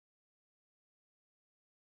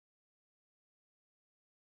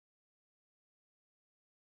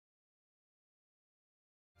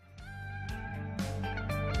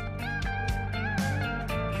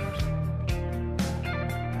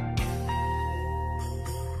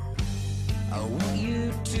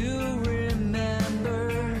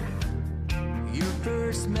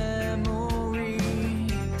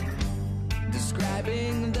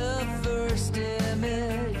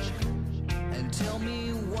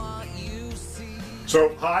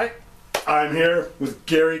So, hi, I'm here with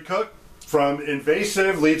Gary Cook from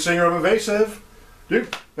Invasive, lead singer of Invasive.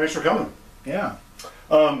 Dude, thanks for coming. Yeah.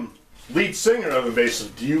 Lead singer of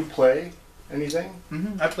Invasive, do you play anything?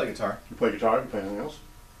 I play guitar. You play guitar? You play anything else?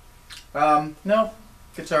 No,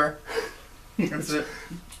 guitar. That's it.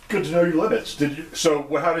 Good to know your limits. So,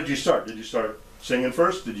 how did you start? Did you start singing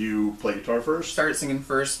first? Did you play guitar first? Started singing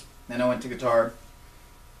first, then I went to guitar,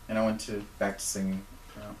 and I went back to singing.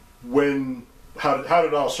 How did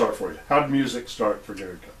it all start for you? How did music start for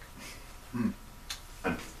Gary Cook?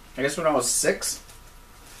 I guess when I was 6,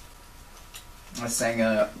 I sang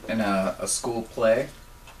in a school play.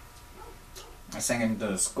 I sang in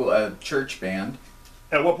the school church band.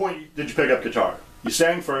 At what point did you pick up guitar? You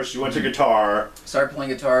sang first, you went to guitar. Started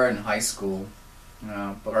playing guitar in high school,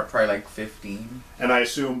 but probably like 15. And I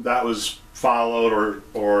assume that was followed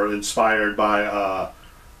or inspired by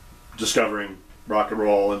discovering rock and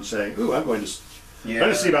roll and saying, "Ooh, I'm going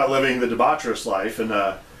to see about living the debaucherous life and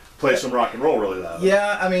play some rock and roll really loud."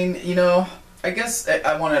 Yeah, I mean, I guess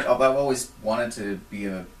I've always wanted to be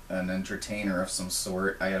an entertainer of some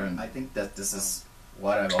sort. I think that this is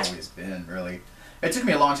what I've always been, really. It took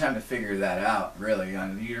me a long time to figure that out, really.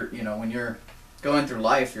 And when you're going through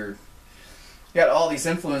life, you got all these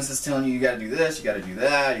influences telling you got to do this, you got to do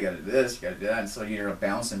that, you got to do this, you got to do that, and so you're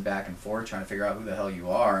bouncing back and forth trying to figure out who the hell you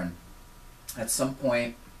are. And at some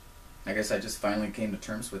point, I guess I just finally came to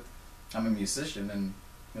terms with I'm a musician, and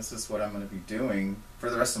this is what I'm going to be doing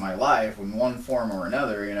for the rest of my life in one form or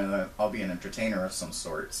another. I'll be an entertainer of some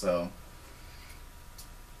sort. So,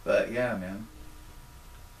 but yeah, man.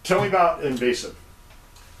 Tell me about Invasive.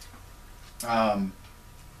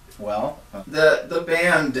 Well, the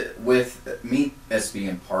band, with me as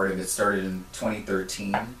being part of it, started in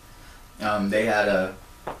 2013. They had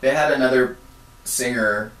another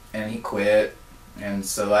singer, and he quit, and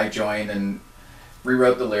so I joined and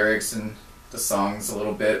rewrote the lyrics and the songs a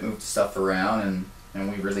little bit, moved stuff around,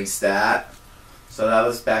 and we released that. So that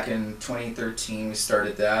was back in 2013. We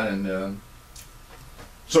started that, and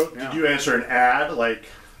did you answer an ad,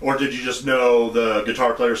 or did you just know the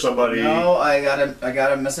guitar player, somebody? No, I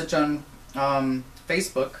got a message on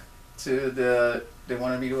Facebook they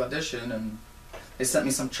wanted me to audition, and they sent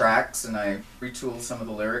me some tracks, and I retooled some of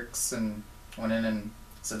the lyrics and went in and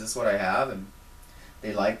said, "This is what I have," and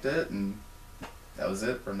they liked it, and that was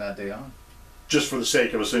it from that day on. Just for the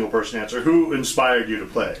sake of a single person answer, who inspired you to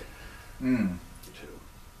play?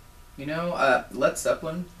 Led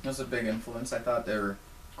Zeppelin was a big influence. I thought they were a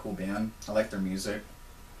cool band. I liked their music.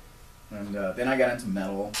 And then I got into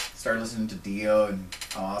metal, started listening to Dio and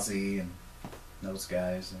Ozzy and those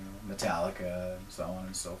guys, Metallica and so on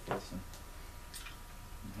and so forth. And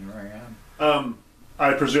here I am.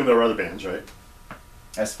 I presume there were other bands, right?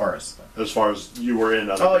 As far as you were in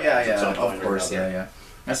other bands at some point of course, yeah.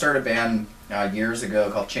 I started a band years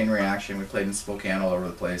ago called Chain Reaction. We played in Spokane all over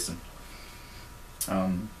the place.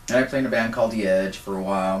 And I played in a band called The Edge for a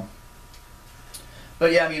while.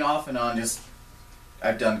 But yeah, I mean, off and on,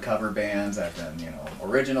 I've done cover bands, I've done,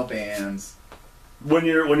 original bands. When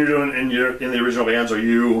you're doing in the original bands, are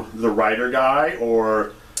you the writer guy,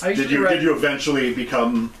 or did you eventually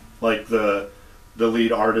become like the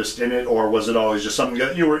lead artist in it, or was it always just something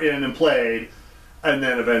that you were in and played, and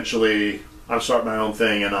then eventually I'm starting my own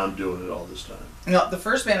thing and I'm doing it all this time? No, the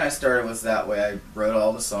first band I started was that way. I wrote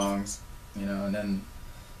all the songs, and then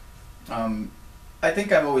I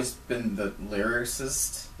think I've always been the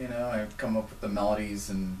lyricist. I'd come up with the melodies,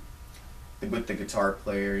 and with the guitar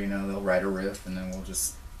player, they'll write a riff, and then we'll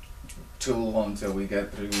just tool until we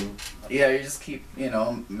get through. Yeah, you just keep,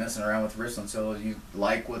 messing around with riffs until you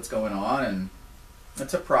like what's going on, and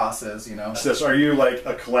it's a process, Are you like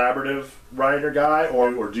a collaborative writer guy,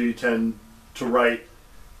 or do you tend to write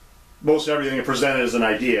most everything presented as an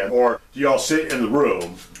idea, or do you all sit in the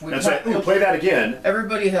room and say, "Ooh, play that again"?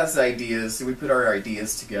 Everybody has ideas. We put our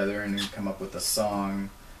ideas together and we come up with a song.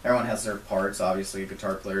 Everyone has their parts, obviously.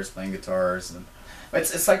 Guitar players playing guitars, and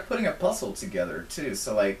it's like putting a puzzle together too.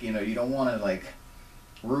 So you don't want to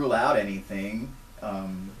rule out anything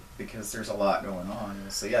because there's a lot going on.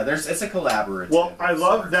 So yeah, it's a collaborative. Well, I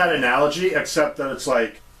love that analogy, except that it's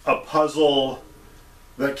like a puzzle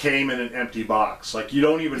that came in an empty box. You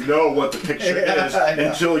don't even know what the picture is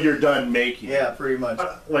until you're done making it. Yeah, pretty much.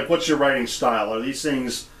 What's your writing style? Are these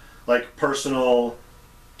things personal,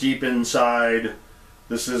 deep inside?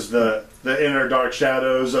 This is the inner dark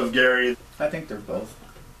shadows of Gary? I think they're both.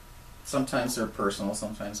 Sometimes they're personal,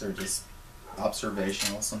 sometimes they're just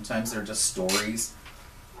observational, sometimes they're just stories.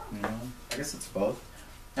 I guess it's both.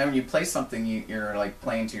 And when you play something, you're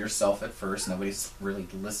playing to yourself at first. Nobody's really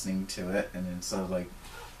listening to it, and then so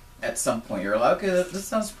at some point you're like, okay, this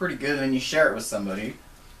sounds pretty good, and then you share it with somebody,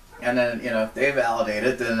 and then if they validate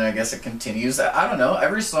it, then I guess it continues. I don't know.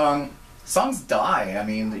 Every songs die. I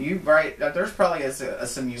mean, you write. There's probably as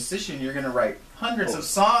a musician, you're gonna write hundreds of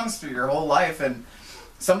songs through your whole life, and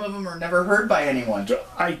some of them are never heard by anyone.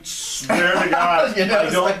 I swear to God,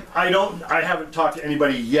 I haven't talked to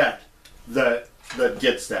anybody yet that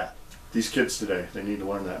gets that. These kids today, they need to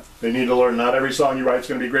learn that. They need to learn not every song you write is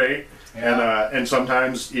going to be great, and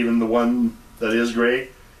sometimes even the one that is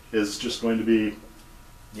great is just going to be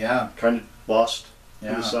kind of lost to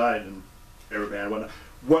the side. And every band,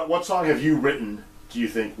 what song have you written? Do you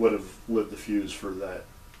think would have lit the fuse for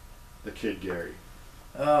the kid Gary?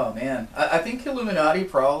 Oh man, I think Illuminati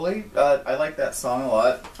probably. I like that song a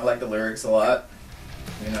lot. I like the lyrics a lot.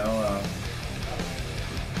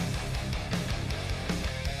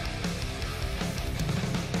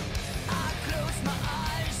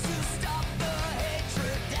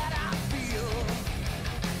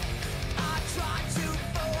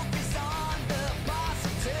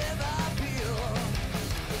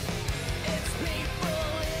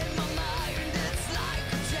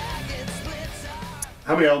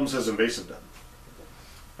 How many albums has Invasive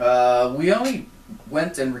done? We only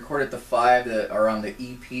went and recorded the 5 that are on the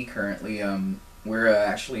EP currently. We're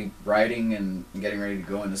actually writing and getting ready to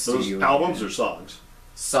go in the studio. Those albums or songs?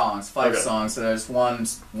 Songs, 5 songs. So there's one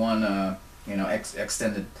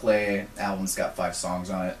extended play album's got 5 songs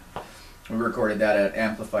on it. We recorded that at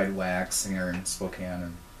Amplified Wax here in Spokane,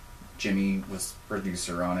 and Jimmy was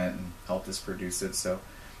producer on it and helped us produce it. So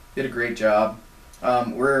did a great job.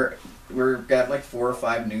 We've got like 4 or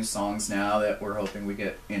 5 new songs now that we're hoping we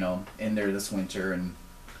get in there this winter and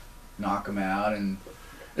knock them out. And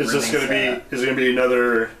is this going to be? Is it going to be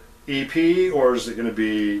another EP, or is it going to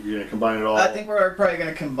be combine it all? I think we're probably going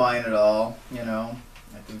to combine it all.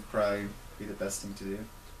 I think probably be the best thing to do.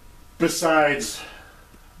 Besides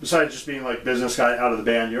just being like business guy out of the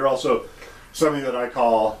band, you're also something that I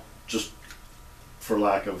call, just for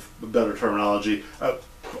lack of better terminology,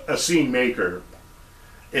 a scene maker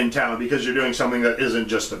in town, because you're doing something that isn't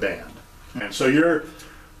just a band. And so you're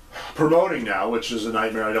promoting now, which is a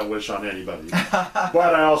nightmare I don't wish on anybody.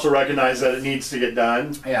 But I also recognize that it needs to get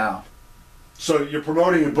done. Yeah. So you're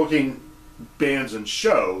promoting and booking bands and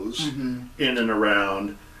shows in and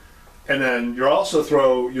around, and then you also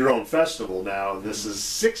throw your own festival now. This is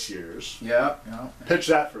 6 years. Yeah. Pitch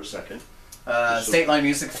that for a second. State Line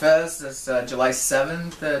Music Fest. That's July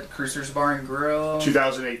 7th at Cruiser's Bar and Grill.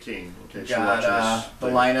 2018. Okay, got the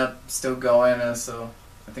lineup still going. So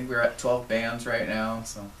I think we're at 12 bands right now.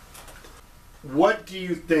 So, what do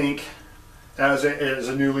you think, as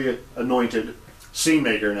a newly anointed scene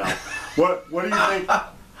maker now? What do you think?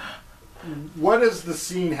 What does the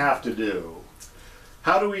scene have to do?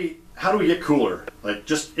 How do we get cooler? Like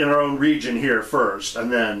just in our own region here first,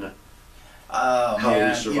 and then. Oh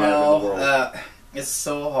man, in the world. It's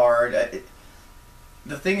so hard.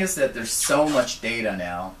 The thing is that there's so much data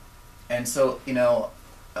now, and so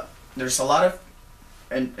there's a lot of,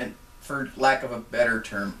 and for lack of a better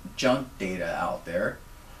term, junk data out there,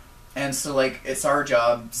 and so it's our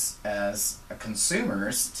jobs as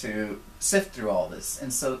consumers to sift through all this,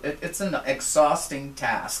 and so it's an exhausting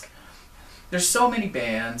task. There's so many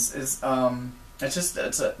bands.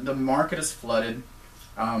 The market is flooded.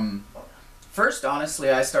 First, honestly,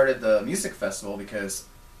 I started the music festival because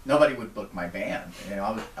nobody would book my band.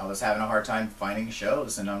 I was having a hard time finding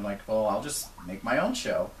shows, and I'm like, well, I'll just make my own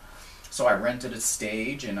show. So I rented a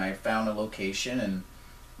stage, and I found a location and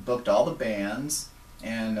booked all the bands,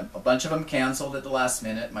 and a bunch of them canceled at the last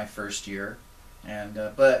minute my first year, and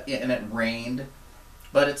it rained,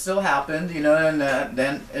 but it still happened, and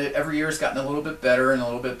then every year it's gotten a little bit better and a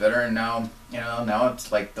little bit better, and now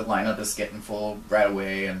it's like the lineup is getting full right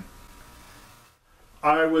away. And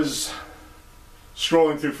I was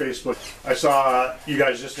scrolling through Facebook. I saw you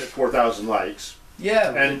guys just hit 4,000 likes.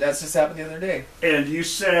 Yeah, and that's just happened the other day. And you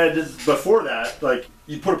said before that,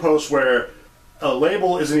 you put a post where a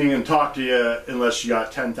label isn't even going to talk to you unless you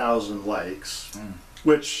got 10,000 likes,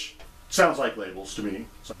 which sounds like labels to me.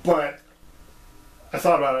 But I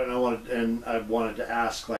thought about it, and I wanted to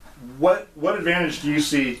ask, what advantage do you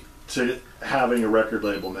see to having a record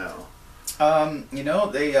label now?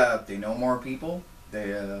 They know more people.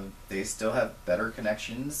 They still have better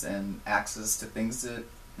connections and access to things that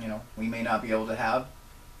we may not be able to have.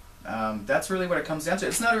 That's really what it comes down to.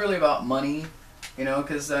 It's not really about money,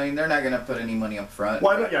 because they're not going to put any money up front.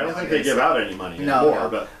 Well, I don't think they give out any money anymore.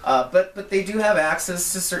 No. But they do have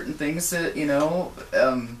access to certain things that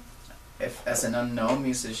if as an unknown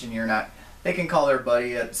musician you're not they can call their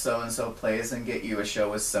buddy at so and so place and get you a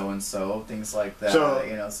show with so and so, things like that. So,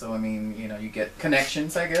 you know, so I mean, you know, you get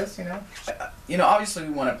connections, I guess. You know, obviously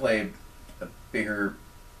we want to play a bigger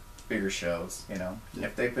shows. You know,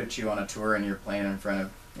 if they put you on a tour and you're playing in front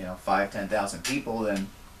of 5,000-10,000 people, then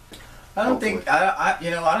I don't think I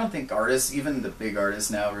don't think artists, even the big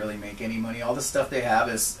artists now, really make any money. All the stuff they have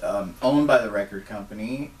is owned by the record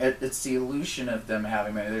company. It's the illusion of them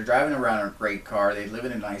having money. They're driving around in a great car. They live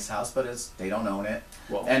in a nice house, but they don't own it.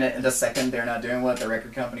 Well, and the second they're not doing what the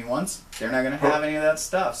record company wants, they're not going to have any of that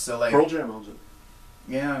stuff. So like Pearl Jam owns it.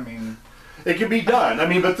 Yeah, I mean, it can be done. I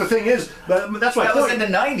mean, but the thing is, that's my point. That was in the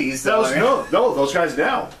 '90s. Though, no, those guys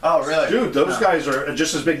now. Oh, really? Dude, those guys are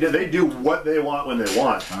just as big. They do what they want when they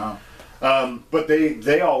want. Oh. But they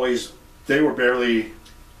were barely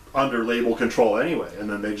under label control anyway, and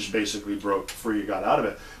then they just basically broke free, got out of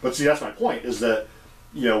it. But see, that's my point, is that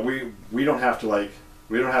we don't have to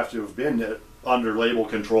have been under label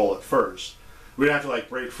control at first. We don't have to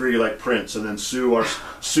break free like Prince and then sue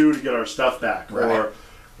to get our stuff back, right. Or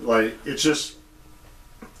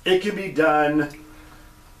it can be done.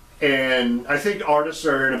 And I think artists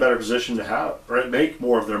are in a better position to make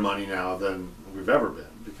more of their money now than we've ever been,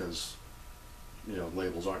 because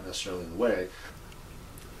labels aren't necessarily in the way.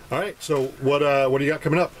 All right, so what do you got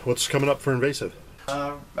coming up? What's coming up for Invasive?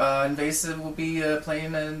 Invasive will be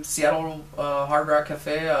playing in Seattle Hard Rock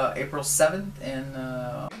Cafe April 7th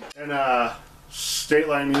and State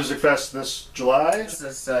Line Music Fest this July. This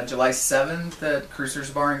is July 7th at Cruiser's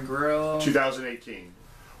Bar and Grill. 2018.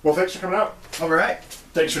 Well, thanks for coming out. All right.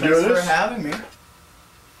 Thanks for doing this. Thanks for having me.